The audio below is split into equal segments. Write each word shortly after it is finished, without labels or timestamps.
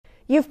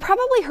You've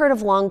probably heard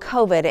of long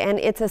COVID and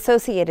its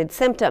associated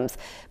symptoms,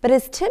 but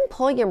as Tim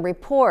Pulliam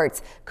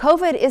reports,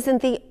 COVID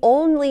isn't the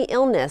only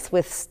illness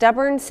with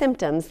stubborn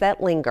symptoms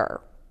that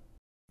linger.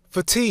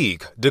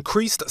 Fatigue,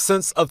 decreased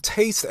sense of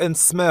taste and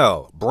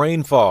smell,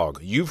 brain fog.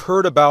 You've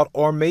heard about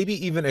or maybe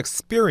even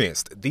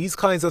experienced these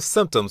kinds of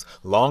symptoms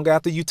long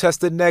after you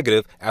tested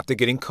negative after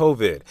getting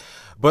COVID.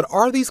 But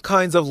are these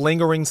kinds of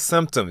lingering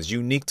symptoms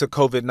unique to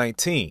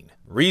COVID-19?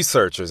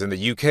 Researchers in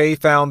the UK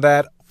found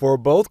that for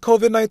both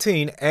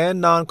COVID-19 and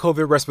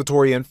non-COVID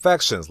respiratory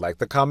infections like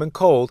the common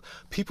cold,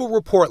 people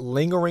report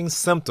lingering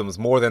symptoms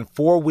more than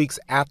 4 weeks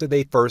after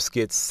they first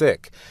get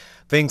sick.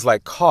 Things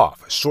like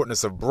cough,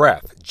 shortness of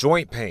breath,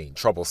 joint pain,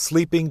 trouble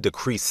sleeping,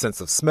 decreased sense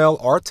of smell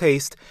or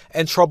taste,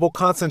 and trouble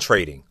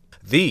concentrating.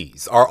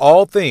 These are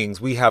all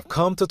things we have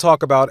come to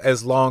talk about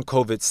as long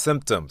COVID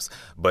symptoms,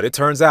 but it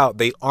turns out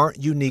they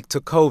aren't unique to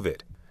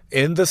COVID.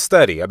 In the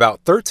study,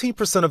 about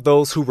 13% of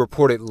those who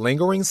reported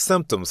lingering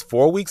symptoms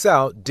 4 weeks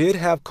out did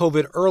have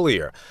COVID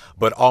earlier,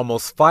 but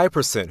almost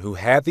 5% who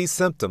had these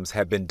symptoms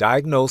had been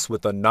diagnosed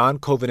with a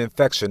non-COVID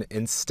infection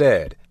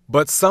instead.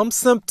 But some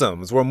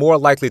symptoms were more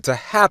likely to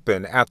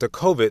happen after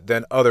COVID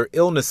than other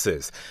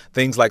illnesses,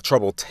 things like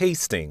trouble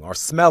tasting or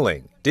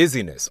smelling,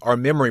 dizziness, or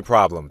memory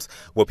problems,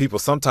 what people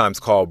sometimes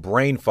call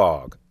brain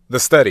fog. The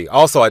study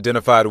also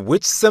identified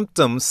which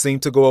symptoms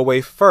seemed to go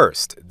away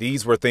first.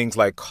 These were things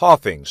like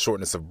coughing,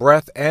 shortness of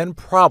breath, and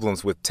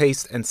problems with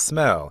taste and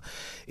smell.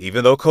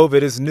 Even though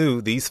COVID is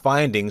new, these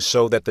findings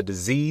show that the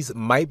disease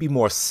might be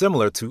more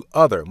similar to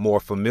other, more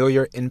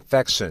familiar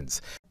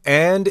infections.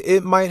 And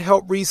it might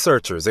help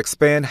researchers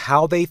expand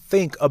how they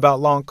think about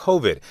long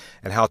COVID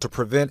and how to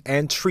prevent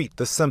and treat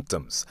the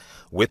symptoms.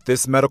 With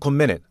this Medical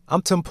Minute,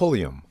 I'm Tim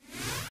Pulliam.